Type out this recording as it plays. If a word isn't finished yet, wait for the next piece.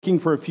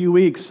For a few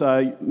weeks.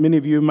 Many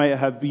of you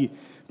might be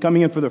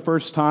coming in for the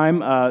first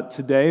time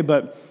today,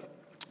 but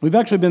we've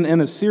actually been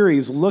in a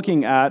series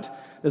looking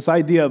at this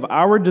idea of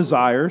our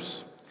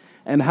desires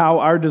and how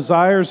our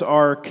desires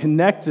are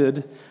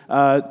connected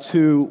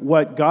to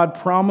what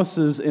God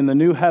promises in the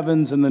new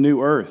heavens and the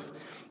new earth.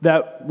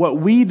 That what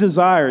we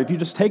desire, if you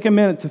just take a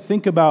minute to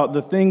think about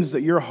the things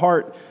that your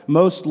heart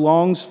most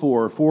longs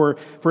for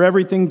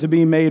everything to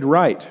be made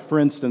right, for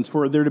instance,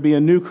 for there to be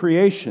a new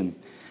creation,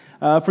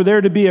 for there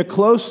to be a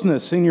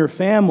closeness in your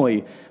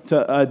family,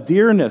 to a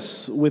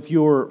dearness with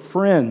your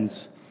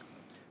friends,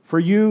 for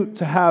you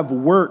to have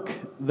work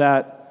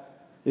that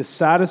is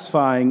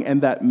satisfying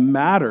and that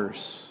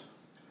matters.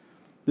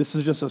 This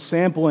is just a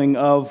sampling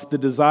of the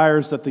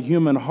desires that the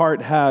human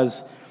heart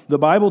has. The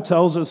Bible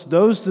tells us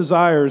those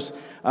desires,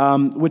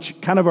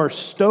 which kind of are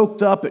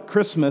stoked up at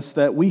Christmas,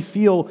 that we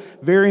feel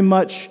very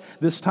much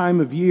this time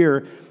of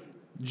year,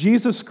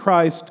 Jesus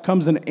Christ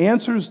comes and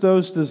answers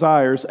those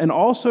desires and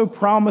also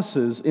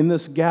promises in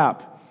this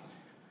gap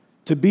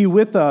to be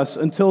with us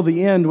until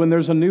the end when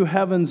there's a new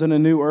heavens and a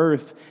new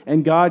earth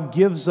and God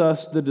gives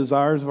us the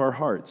desires of our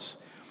hearts.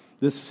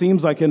 This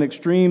seems like an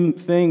extreme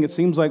thing. It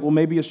seems like, well,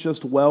 maybe it's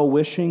just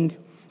well-wishing.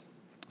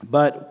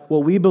 But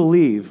what we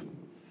believe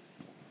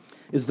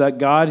is that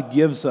God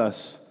gives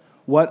us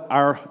what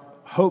our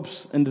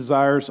hopes and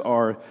desires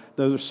are.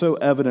 Those are so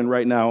evident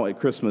right now at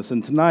Christmas.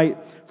 And tonight,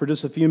 for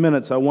just a few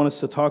minutes, I want us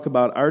to talk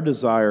about our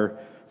desire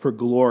for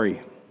glory,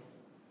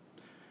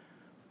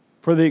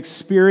 for the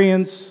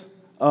experience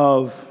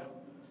of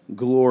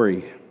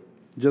glory.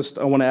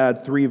 I want to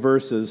add 3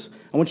 verses.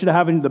 I want you to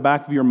have in the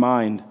back of your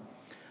mind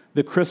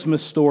the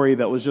Christmas story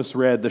that was just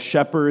read, the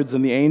shepherds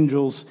and the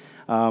angels,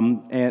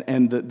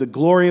 and the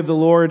glory of the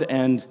Lord,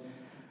 and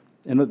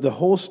the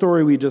whole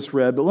story we just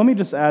read. But let me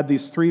just add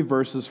these 3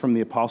 verses from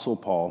the Apostle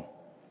Paul.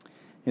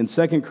 In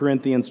 2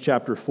 Corinthians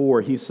chapter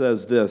 4, he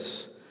says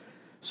this,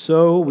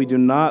 "So we do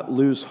not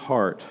lose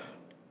heart.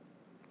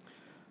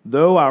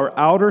 Though our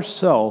outer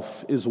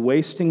self is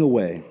wasting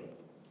away,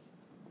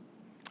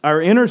 our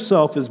inner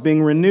self is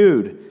being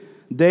renewed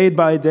day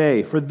by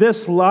day. For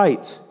this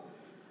light,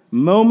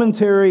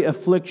 momentary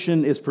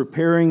affliction is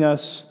preparing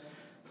us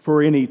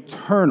for an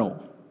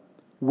eternal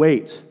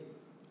weight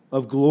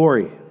of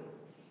glory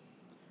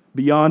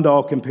beyond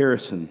all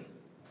comparison,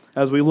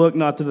 as we look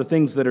not to the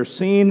things that are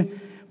seen,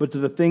 but to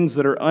the things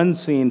that are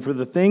unseen. For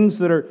the things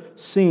that are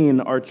seen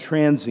are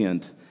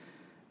transient,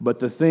 but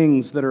the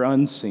things that are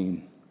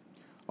unseen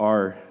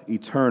are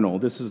eternal."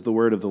 This is the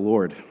word of the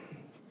Lord.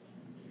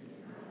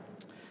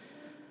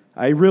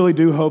 I really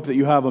do hope that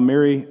you have a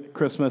Merry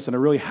Christmas and a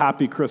really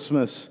happy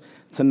Christmas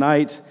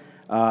tonight.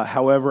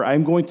 However,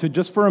 I'm going to,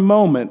 just for a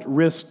moment,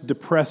 risk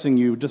depressing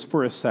you just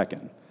for a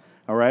second.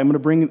 All right, I'm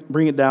going to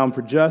bring it down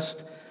for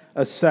just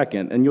a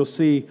second, and you'll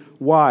see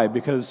why,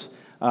 because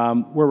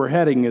where we're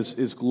heading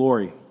is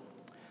glory.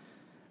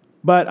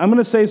 But I'm going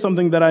to say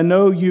something that I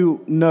know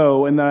you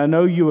know and that I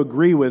know you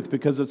agree with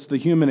because it's the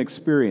human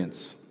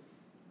experience.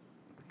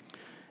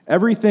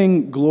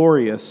 Everything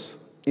glorious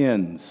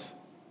ends.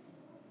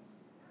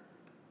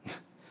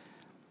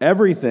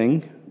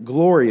 Everything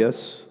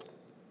glorious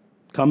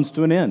comes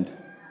to an end.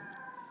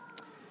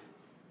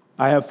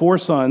 I have 4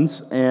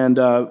 sons, and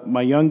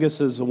my youngest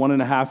is a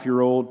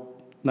 1.5-year-old,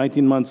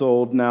 19 months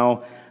old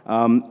now,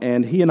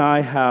 and he and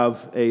I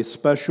have a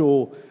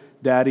special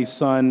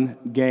daddy-son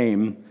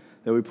game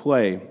that we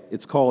play.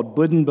 It's called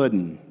Buddin'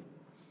 Buddin'.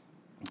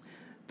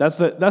 That's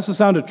the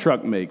sound a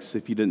truck makes,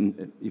 if you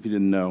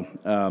didn't know.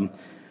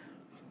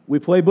 We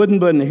play Buddin'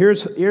 Buddin'.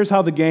 Here's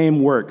how the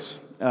game works.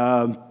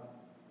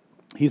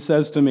 He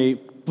says to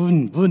me,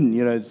 "Buddin', Buddin',"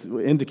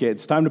 indicate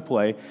it's time to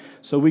play.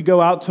 So we go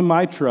out to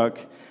my truck,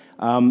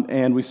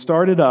 and we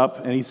start it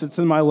up, and he sits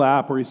in my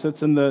lap, or he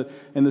sits in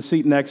the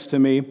seat next to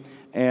me,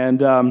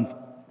 and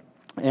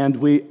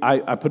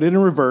I put it in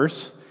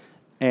reverse,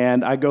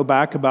 and I go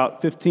back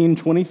about 15,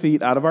 20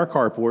 feet out of our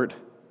carport,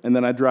 and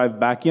then I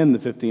drive back in the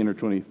 15 or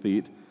 20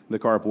 feet, the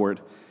carport,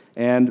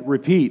 and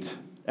repeat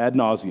ad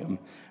nauseum,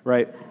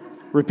 right?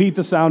 Repeat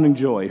the sounding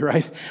joy,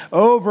 right?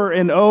 Over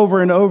and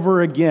over and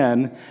over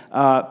again,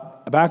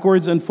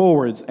 backwards and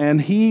forwards.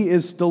 And he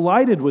is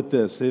delighted with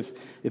this.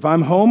 If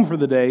I'm home for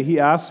the day,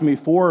 he asks me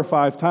 4 or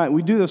 5 times.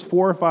 We do this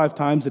 4 or 5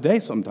 times a day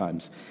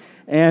sometimes.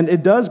 And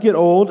it does get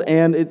old,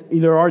 and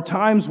there are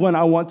times when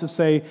I want to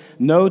say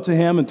no to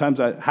him, and times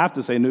I have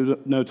to say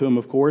no to him,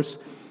 of course.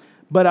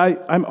 But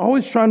I'm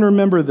always trying to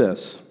remember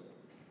this.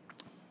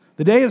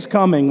 The day is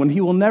coming when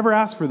he will never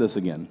ask for this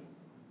again,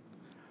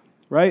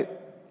 right?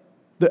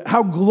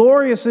 How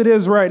glorious it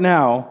is right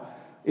now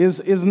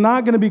is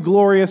not going to be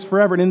glorious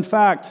forever. And in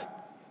fact,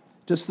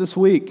 just this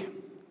week,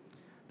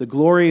 the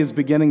glory is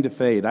beginning to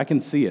fade. I can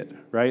see it,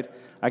 right?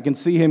 I can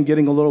see him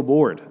getting a little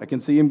bored. I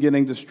can see him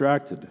getting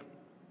distracted.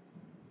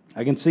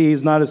 I can see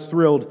he's not as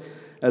thrilled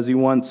as he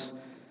once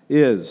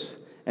is.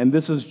 And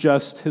this is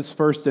just his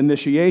first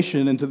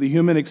initiation into the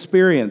human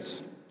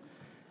experience.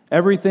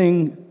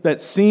 Everything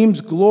that seems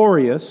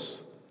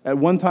glorious at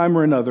one time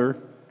or another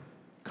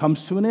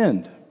comes to an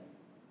end.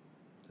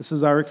 This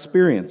is our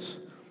experience.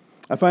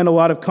 I find a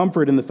lot of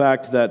comfort in the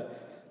fact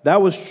that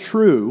that was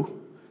true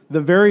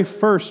the very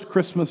first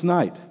Christmas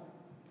night.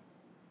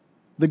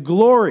 The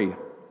glory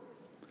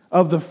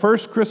of the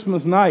first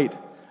Christmas night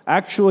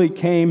actually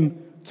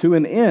came to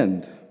an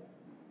end.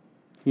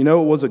 You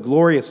know, it was a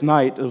glorious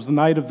night. It was the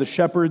night of the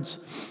shepherds,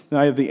 the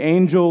night of the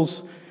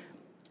angels.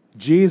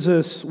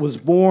 Jesus was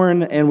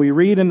born, and we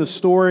read in the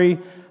story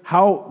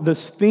how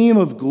this theme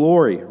of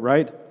glory,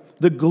 right?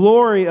 The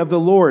glory of the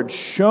Lord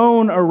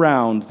shone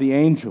around the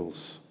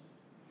angels.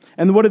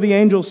 And what do the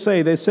angels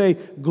say? They say,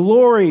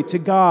 "Glory to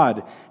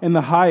God in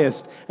the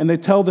highest." And they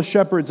tell the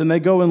shepherds, and they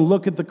go and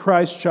look at the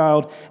Christ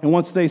child. And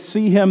once they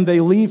see him, they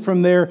leave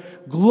from there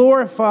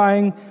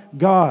glorifying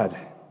God.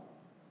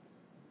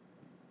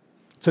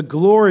 It's a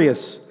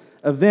glorious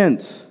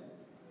event.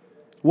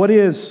 What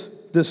is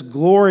this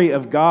glory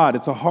of God?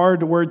 It's a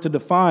hard word to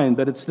define,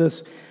 but it's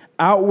this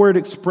outward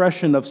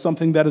expression of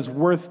something that is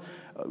worth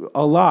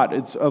a lot.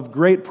 It's of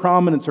great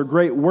prominence or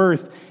great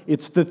worth.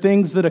 It's the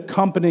things that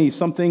accompany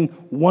something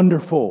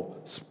wonderful,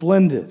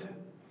 splendid.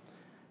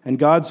 And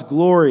God's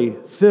glory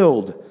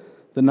filled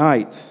the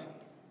night.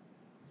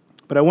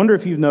 But I wonder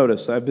if you've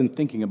noticed, I've been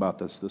thinking about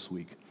this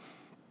week.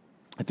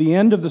 At the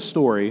end of the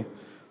story,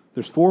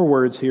 there's 4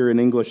 words here in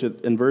English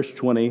in verse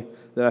 20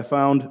 that I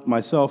found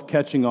myself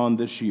catching on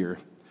this year.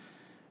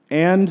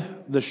 And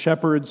the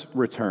shepherds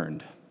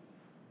returned.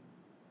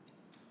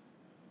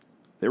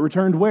 They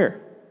returned where?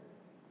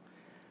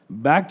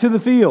 Back to the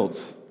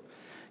fields.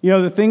 You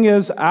know, the thing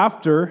is,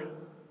 after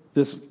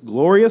this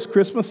glorious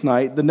Christmas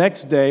night, the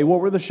next day, what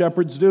were the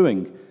shepherds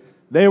doing?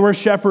 They were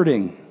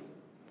shepherding.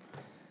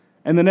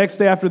 And the next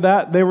day after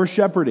that, they were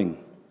shepherding.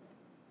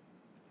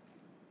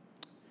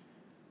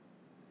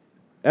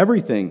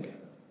 Everything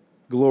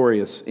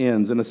glorious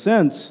ends. In a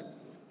sense,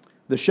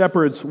 the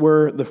shepherds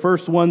were the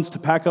first ones to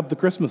pack up the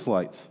Christmas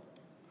lights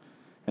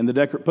and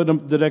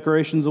put the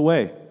decorations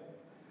away,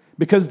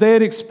 because they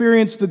had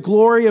experienced the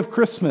glory of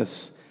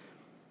Christmas,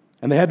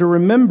 and they had to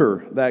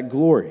remember that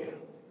glory.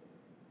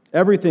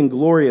 Everything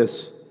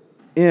glorious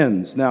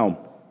ends. Now,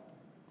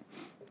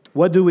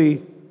 what do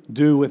we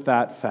do with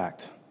that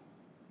fact?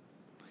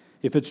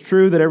 If it's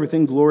true that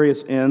everything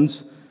glorious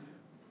ends,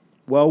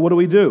 well, what do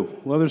we do?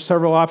 Well, there's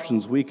several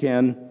options. We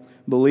can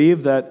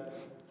believe that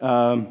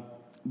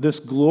this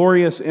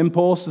glorious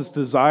impulse, this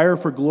desire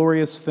for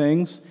glorious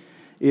things,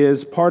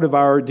 is part of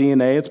our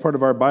DNA. It's part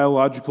of our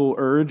biological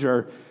urge,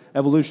 our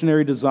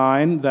evolutionary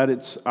design, that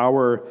it's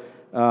our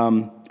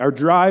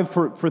drive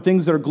for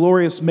things that are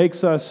glorious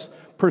makes us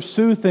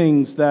pursue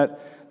things that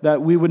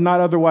we would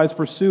not otherwise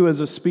pursue as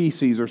a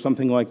species or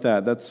something like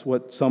that. That's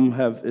what some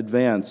have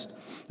advanced.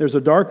 There's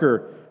a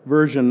darker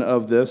version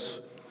of this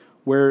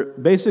where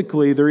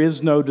basically there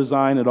is no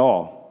design at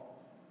all.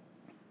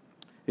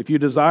 If you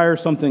desire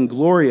something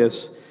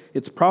glorious,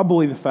 it's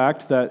probably the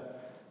fact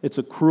that it's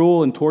a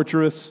cruel and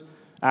torturous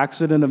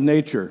accident of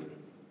nature,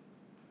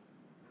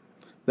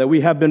 that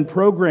we have been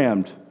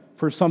programmed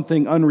for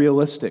something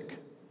unrealistic,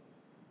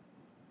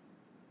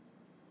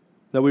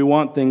 that we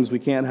want things we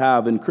can't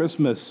have. And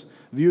Christmas,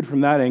 viewed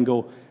from that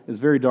angle, is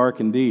very dark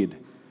indeed.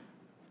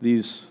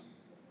 These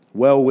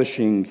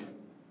well-wishing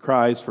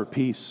cries for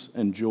peace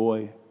and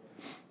joy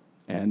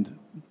and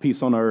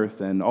peace on earth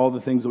and all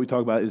the things that we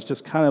talk about is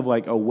just kind of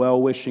like a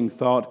well-wishing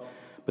thought,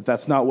 but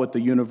that's not what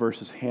the universe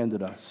has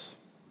handed us.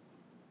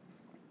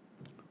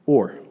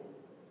 Or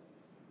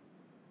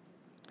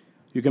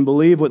you can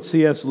believe what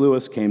C.S.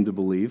 Lewis came to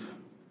believe,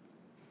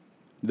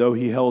 though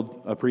he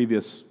held a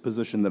previous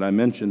position that I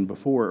mentioned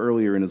before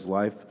earlier in his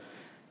life.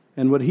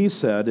 And what he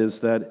said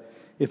is that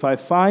if I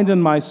find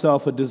in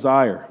myself a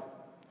desire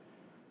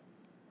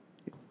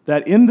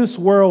that in this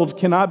world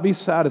cannot be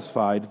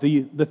satisfied,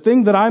 the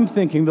thing that I'm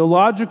thinking, the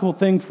logical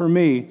thing for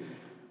me,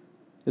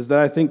 is that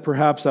I think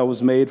perhaps I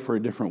was made for a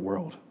different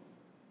world.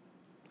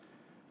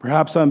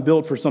 Perhaps I'm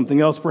built for something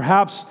else.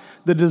 Perhaps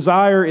the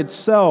desire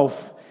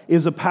itself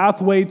is a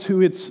pathway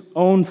to its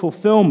own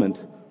fulfillment.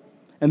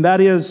 And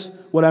that is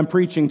what I'm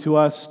preaching to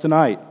us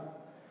tonight.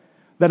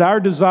 That our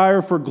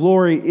desire for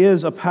glory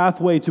is a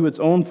pathway to its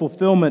own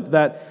fulfillment,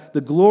 that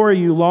the glory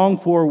you long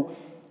for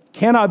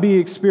cannot be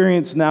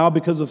experienced now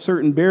because of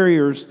certain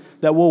barriers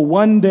that will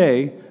one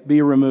day be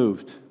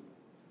removed.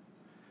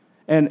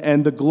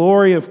 And the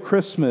glory of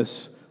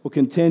Christmas will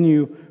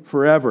continue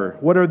forever.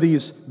 What are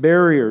these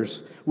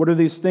barriers? What are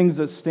these things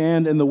that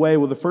stand in the way?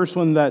 Well, the first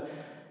one that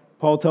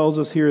Paul tells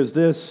us here is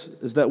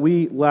that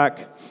we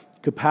lack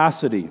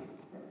capacity.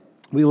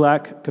 We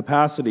lack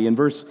capacity. In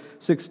verse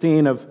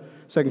 16 of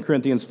 2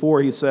 Corinthians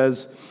 4, he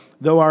says,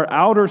 though our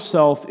outer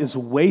self is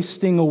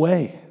wasting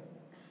away.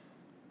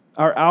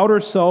 Our outer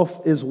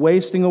self is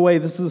wasting away.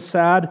 This is a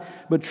sad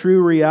but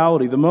true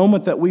reality. The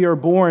moment that we are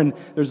born,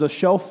 there's a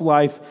shelf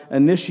life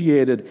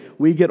initiated.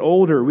 We get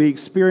older. We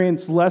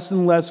experience less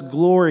and less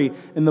glory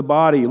in the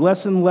body.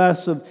 Less and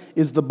less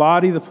is the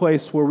body the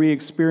place where we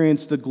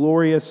experience the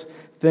glorious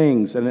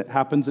things. And it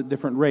happens at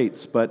different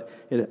rates, but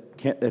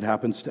it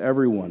happens to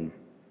everyone.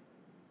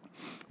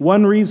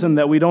 One reason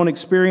that we don't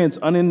experience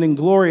unending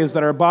glory is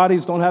that our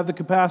bodies don't have the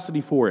capacity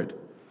for it.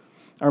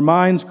 Our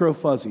minds grow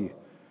fuzzy.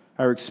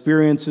 Our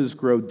experiences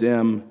grow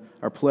dim.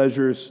 Our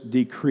pleasures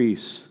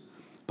decrease.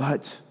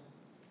 But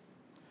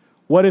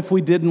what if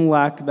we didn't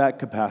lack that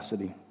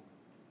capacity?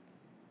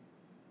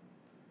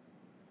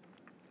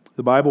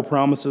 The Bible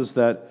promises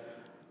that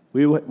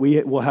we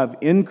will have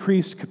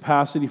increased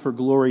capacity for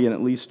glory in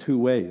at least two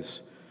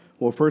ways.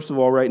 Well, first of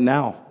all, right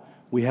now,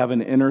 we have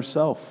an inner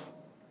self.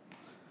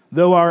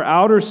 Though our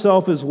outer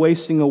self is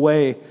wasting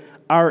away,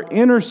 our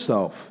inner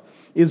self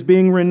is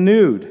being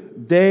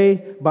renewed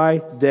day by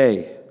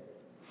day.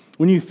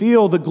 When you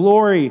feel the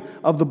glory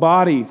of the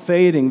body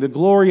fading, the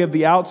glory of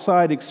the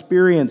outside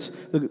experience,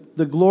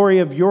 the glory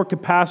of your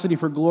capacity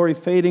for glory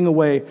fading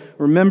away,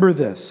 remember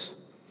this.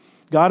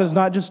 God is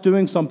not just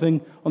doing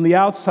something on the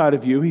outside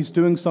of you, He's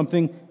doing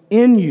something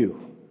in you.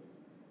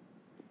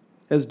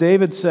 As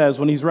David says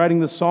when he's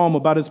writing the psalm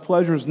about his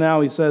pleasures now,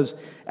 he says,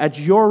 "At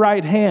your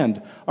right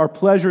hand are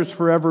pleasures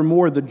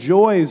forevermore." The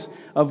joys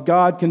of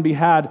God can be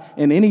had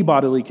in any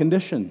bodily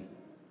condition.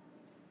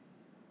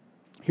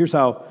 Here's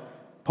how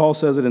Paul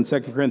says it in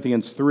 2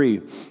 Corinthians 3.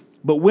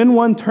 "But when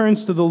one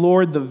turns to the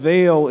Lord, the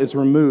veil is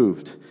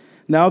removed.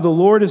 Now the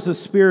Lord is the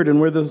Spirit,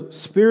 and where the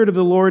Spirit of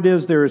the Lord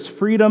is, there is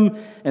freedom.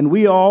 And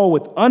we all,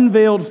 with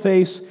unveiled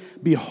face,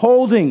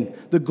 beholding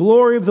the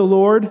glory of the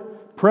Lord,"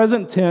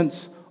 present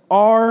tense,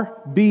 "are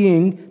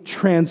being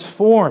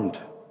transformed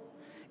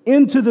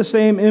into the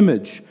same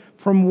image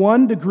from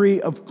one degree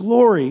of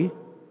glory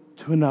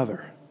to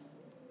another."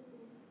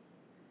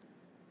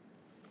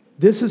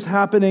 This is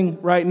happening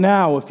right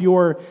now if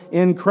you're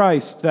in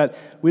Christ, that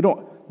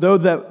though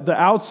the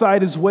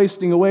outside is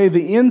wasting away,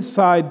 the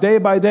inside, day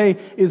by day,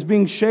 is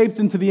being shaped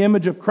into the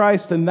image of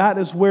Christ, and that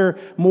is where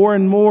more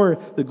and more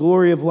the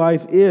glory of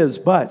life is.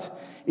 But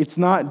it's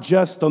not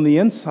just on the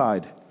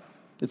inside.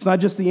 It's not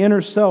just the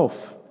inner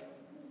self.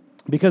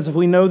 Because if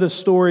we know the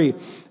story,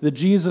 that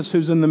Jesus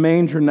who's in the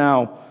manger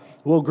now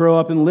will grow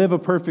up and live a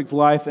perfect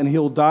life, and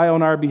He'll die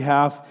on our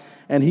behalf,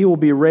 and He will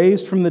be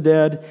raised from the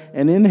dead,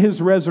 and in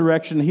His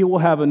resurrection He will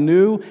have a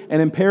new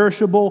and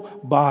imperishable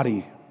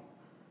body.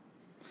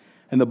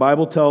 And the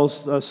Bible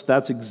tells us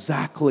that's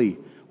exactly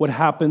what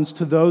happens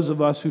to those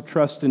of us who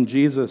trust in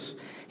Jesus.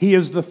 He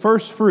is the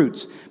first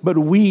fruits, but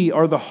we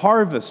are the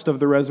harvest of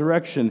the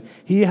resurrection.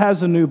 He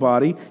has a new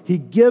body. He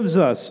gives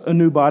us a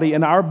new body,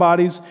 and our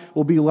bodies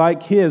will be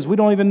like His. We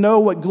don't even know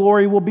what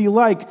glory will be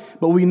like,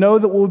 but we know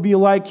that we'll be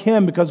like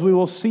Him because we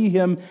will see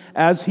Him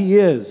as He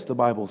is, the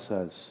Bible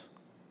says.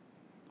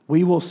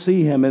 We will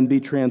see Him and be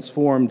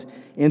transformed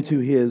into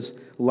His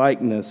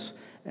likeness,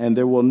 and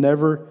there will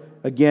never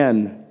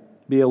again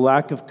be a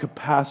lack of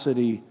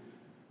capacity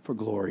for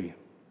glory.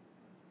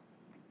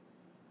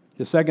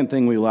 The second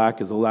thing we lack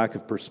is a lack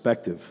of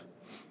perspective.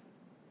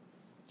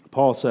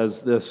 Paul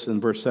says this in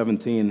verse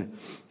 17,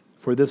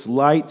 "For this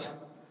light,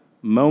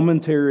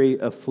 momentary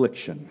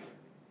affliction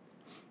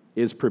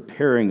is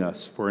preparing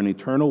us for an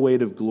eternal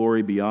weight of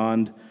glory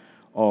beyond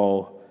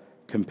all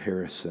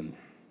comparison."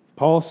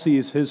 Paul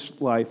sees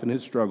his life and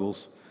his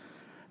struggles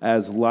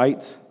as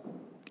light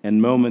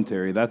and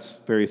momentary. That's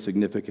very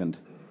significant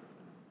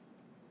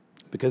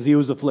because he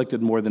was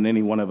afflicted more than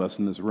any one of us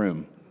in this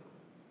room.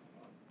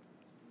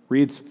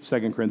 Read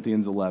 2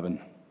 Corinthians 11.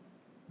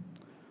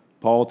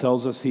 Paul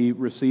tells us he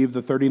received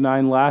the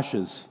 39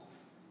 lashes.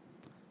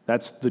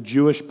 That's the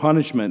Jewish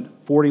punishment,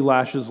 40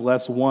 lashes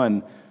less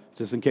one,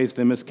 just in case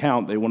they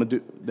miscount. They want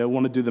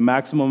to do the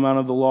maximum amount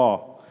of the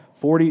law.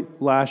 40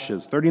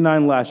 lashes,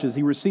 39 lashes.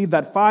 He received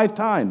that 5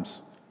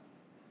 times.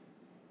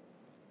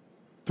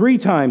 3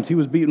 times he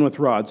was beaten with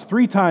rods.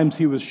 3 times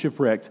he was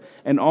shipwrecked.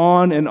 And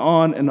on and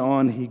on and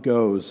on he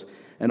goes.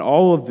 And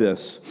all of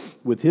this,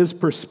 with his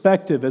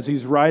perspective as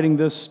he's writing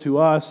this to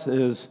us,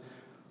 is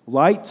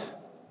light,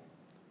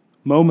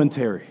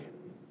 momentary.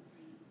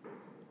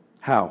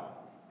 How?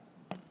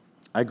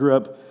 I grew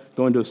up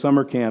going to a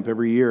summer camp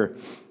every year,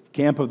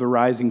 Camp of the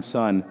Rising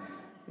Sun,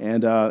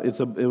 and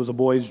it was a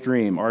boy's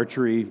dream: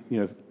 archery,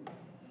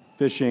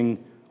 fishing,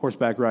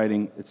 horseback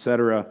riding,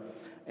 etc.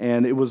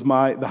 And it was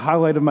the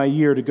highlight of my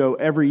year to go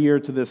every year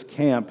to this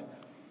camp.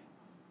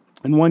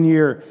 And one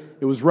year,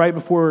 it was right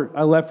before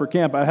I left for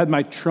camp. I had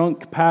my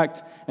trunk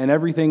packed and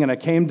everything, and I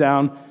came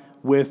down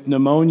with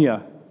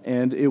pneumonia,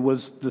 and it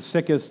was the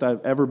sickest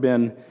I've ever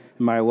been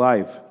in my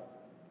life.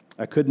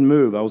 I couldn't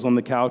move. I was on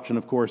the couch, and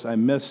of course, I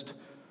missed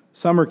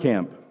summer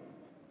camp.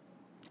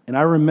 And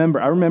I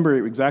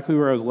remember exactly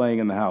where I was laying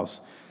in the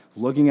house,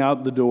 looking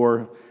out the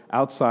door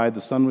outside.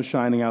 The sun was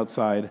shining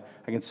outside.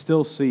 I can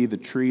still see the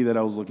tree that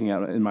I was looking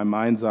at in my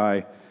mind's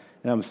eye,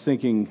 and I was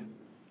thinking,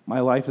 my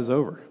life is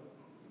over.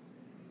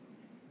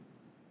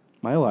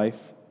 My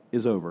life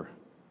is over.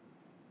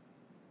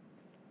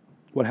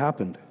 What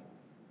happened?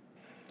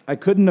 I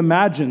couldn't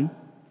imagine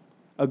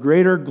a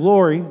greater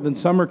glory than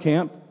summer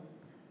camp,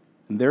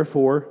 and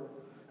therefore,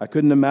 I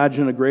couldn't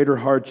imagine a greater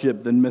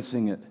hardship than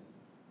missing it.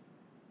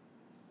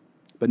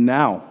 But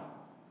now,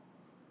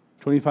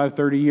 25,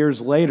 30 years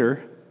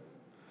later,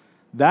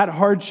 that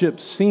hardship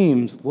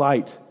seems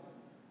light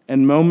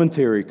and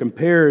momentary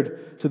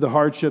compared to the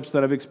hardships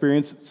that I've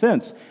experienced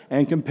since,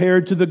 and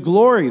compared to the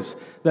glories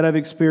that I've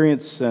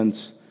experienced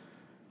since.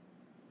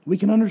 We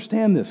can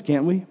understand this,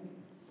 can't we?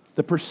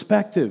 The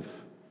perspective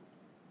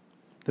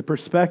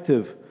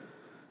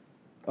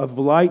of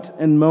light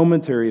and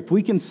momentary. If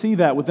we can see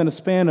that within a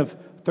span of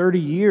 30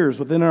 years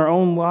within our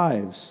own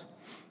lives,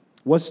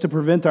 what's to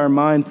prevent our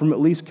mind from at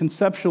least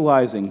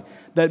conceptualizing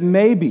that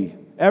maybe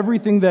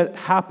everything that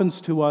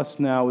happens to us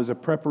now is a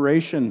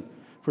preparation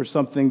for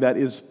something that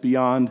is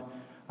beyond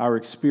our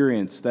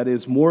experience, that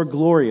is more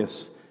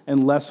glorious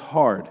and less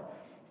hard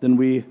than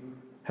we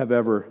have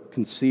ever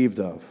conceived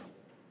of.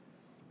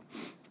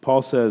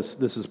 Paul says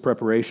this is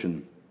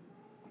preparation.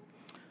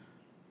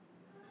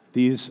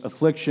 These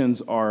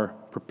afflictions are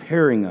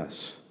preparing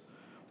us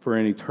for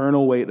an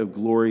eternal weight of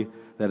glory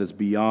that is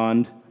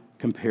beyond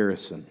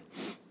comparison.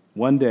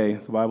 One day,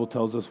 the Bible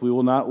tells us, we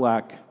will not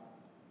lack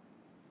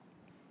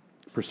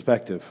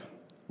perspective.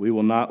 We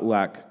will not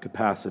lack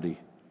capacity.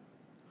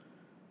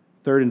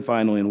 Third and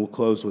finally, and we'll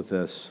close with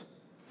this,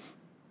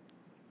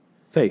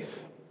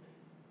 faith.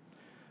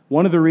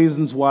 One of the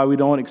reasons why we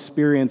don't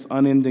experience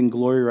unending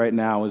glory right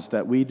now is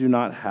that we do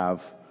not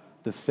have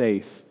the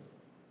faith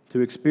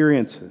to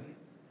experience it.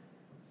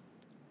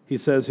 He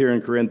says here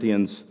in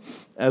Corinthians,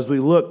 as we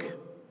look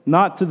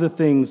not to the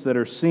things that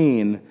are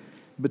seen,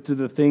 but to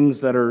the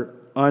things that are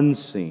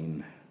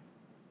unseen.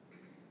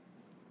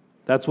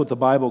 That's what the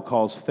Bible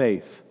calls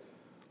faith,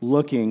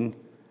 looking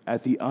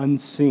at the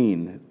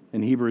unseen.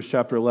 In Hebrews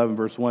chapter 11,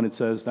 verse 1, it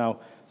says, now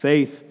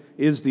faith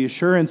is the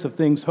assurance of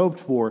things hoped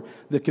for,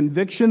 the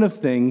conviction of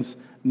things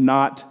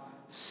not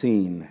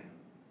seen.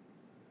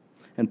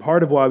 And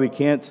part of why we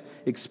can't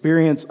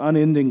experience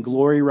unending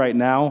glory right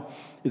now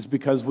is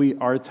because we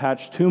are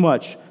attached too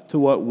much to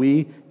what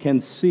we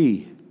can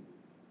see.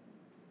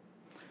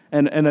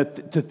 And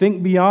to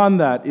think beyond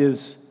that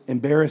is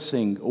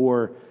embarrassing,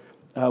 or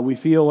we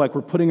feel like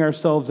we're putting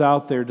ourselves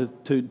out there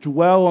to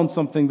dwell on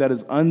something that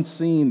is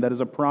unseen, that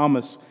is a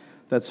promise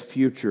that's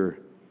future.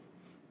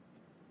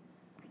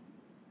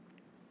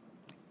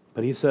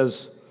 But he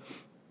says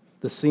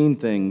the seen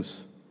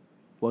things,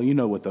 well, you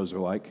know what those are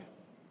like.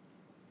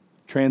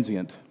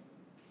 Transient.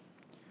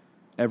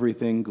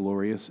 Everything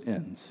glorious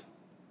ends.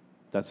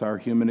 That's our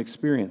human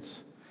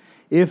experience.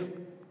 If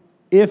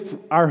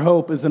our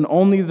hope is in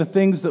only the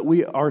things that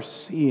we are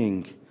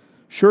seeing,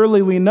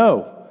 surely we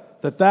know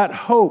that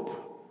hope,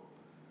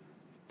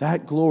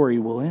 that glory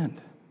will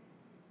end.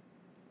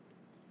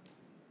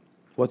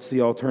 What's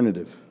the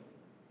alternative?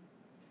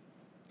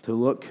 To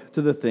look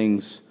to the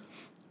things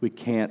we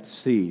can't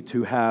see,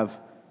 to have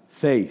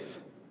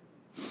faith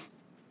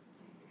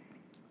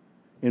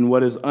in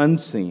what is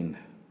unseen.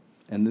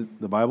 And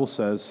the Bible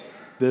says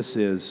this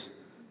is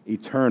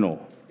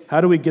eternal.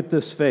 How do we get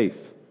this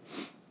faith?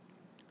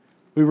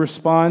 We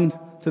respond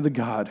to the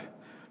God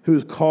who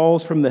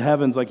calls from the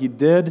heavens like he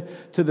did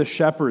to the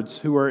shepherds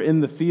who are in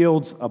the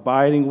fields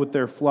abiding with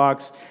their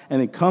flocks,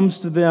 and he comes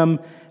to them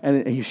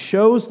and he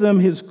shows them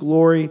his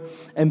glory,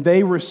 and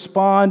they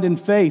respond in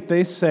faith.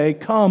 They say,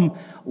 come,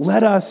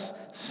 let us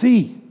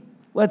see.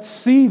 Let's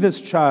see this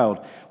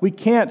child. We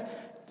can't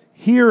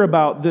hear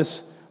about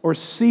this or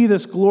see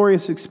this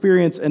glorious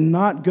experience and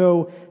not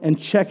go and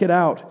check it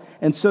out.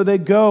 And so they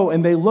go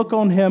and they look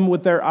on him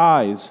with their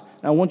eyes.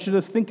 Now, I want you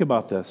to think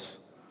about this.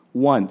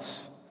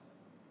 Once.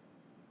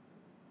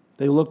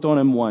 They looked on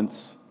him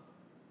once,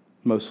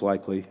 most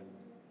likely.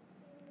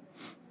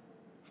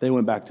 They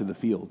went back to the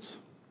fields.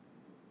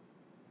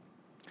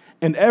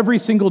 And every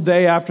single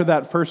day after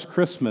that first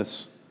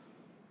Christmas,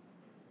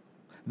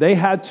 they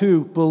had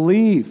to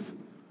believe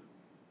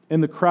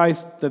in the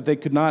Christ that they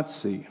could not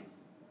see.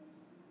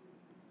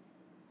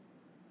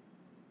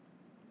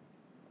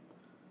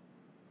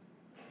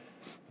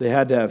 They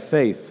had to have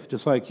faith,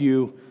 just like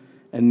you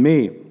and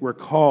me. We're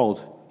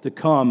called to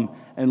come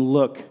and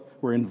look.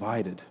 We're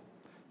invited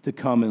to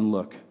come and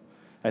look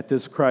at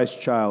this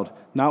Christ child,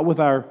 not with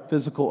our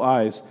physical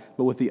eyes,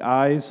 but with the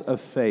eyes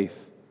of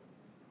faith.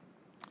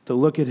 To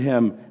look at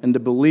him and to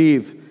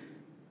believe,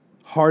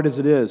 hard as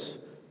it is,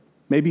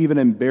 maybe even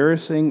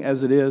embarrassing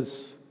as it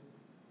is,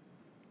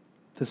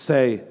 to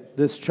say,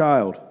 this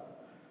child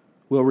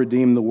will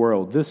redeem the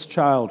world. This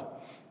child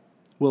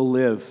will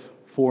live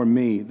for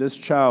me. This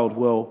child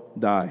will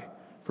die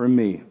for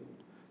me.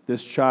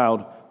 This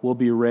child will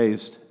be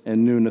raised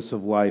in newness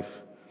of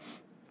life.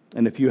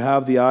 And if you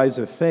have the eyes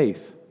of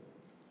faith,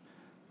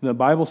 the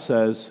Bible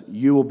says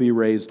you will be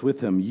raised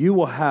with him. You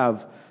will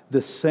have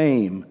the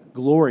same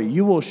glory.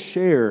 You will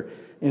share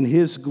in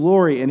his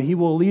glory, and he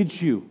will lead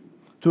you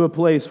to a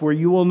place where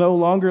you will no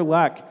longer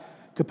lack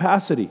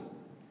capacity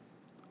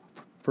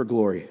for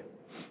glory.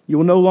 You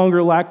will no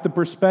longer lack the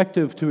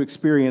perspective to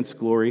experience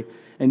glory,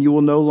 and you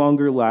will no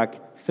longer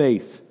lack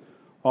faith.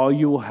 All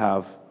you will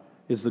have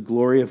is the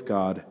glory of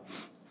God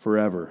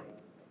forever.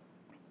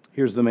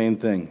 Here's the main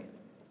thing.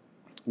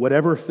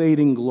 Whatever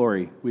fading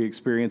glory we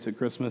experience at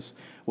Christmas,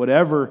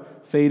 whatever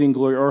fading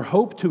glory or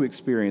hope to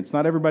experience,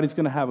 not everybody's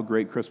going to have a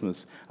great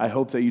Christmas. I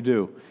hope that you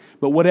do.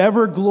 But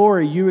whatever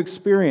glory you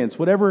experience,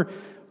 whatever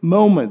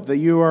moment that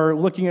you are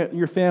looking at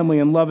your family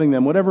and loving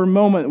them, whatever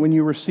moment when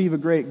you receive a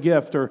great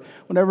gift, or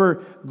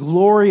whatever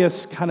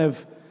glorious kind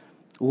of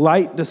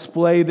light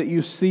display that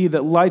you see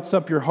that lights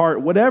up your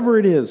heart, whatever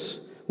it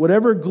is,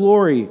 whatever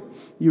glory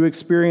you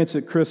experience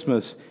at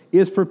Christmas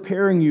is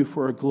preparing you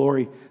for a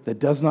glory that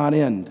does not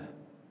end.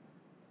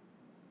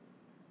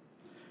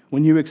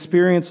 When you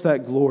experience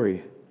that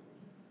glory,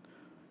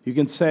 you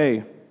can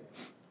say,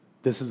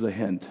 this is a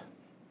hint.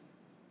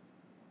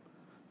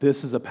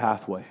 This is a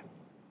pathway.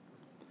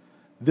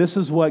 This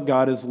is what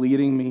God is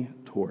leading me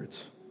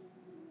towards.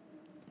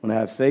 When I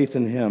have faith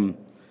in Him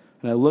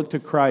and I look to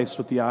Christ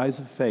with the eyes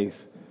of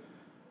faith,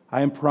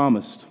 I am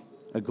promised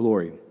a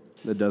glory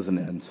that doesn't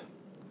end.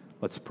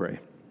 Let's pray.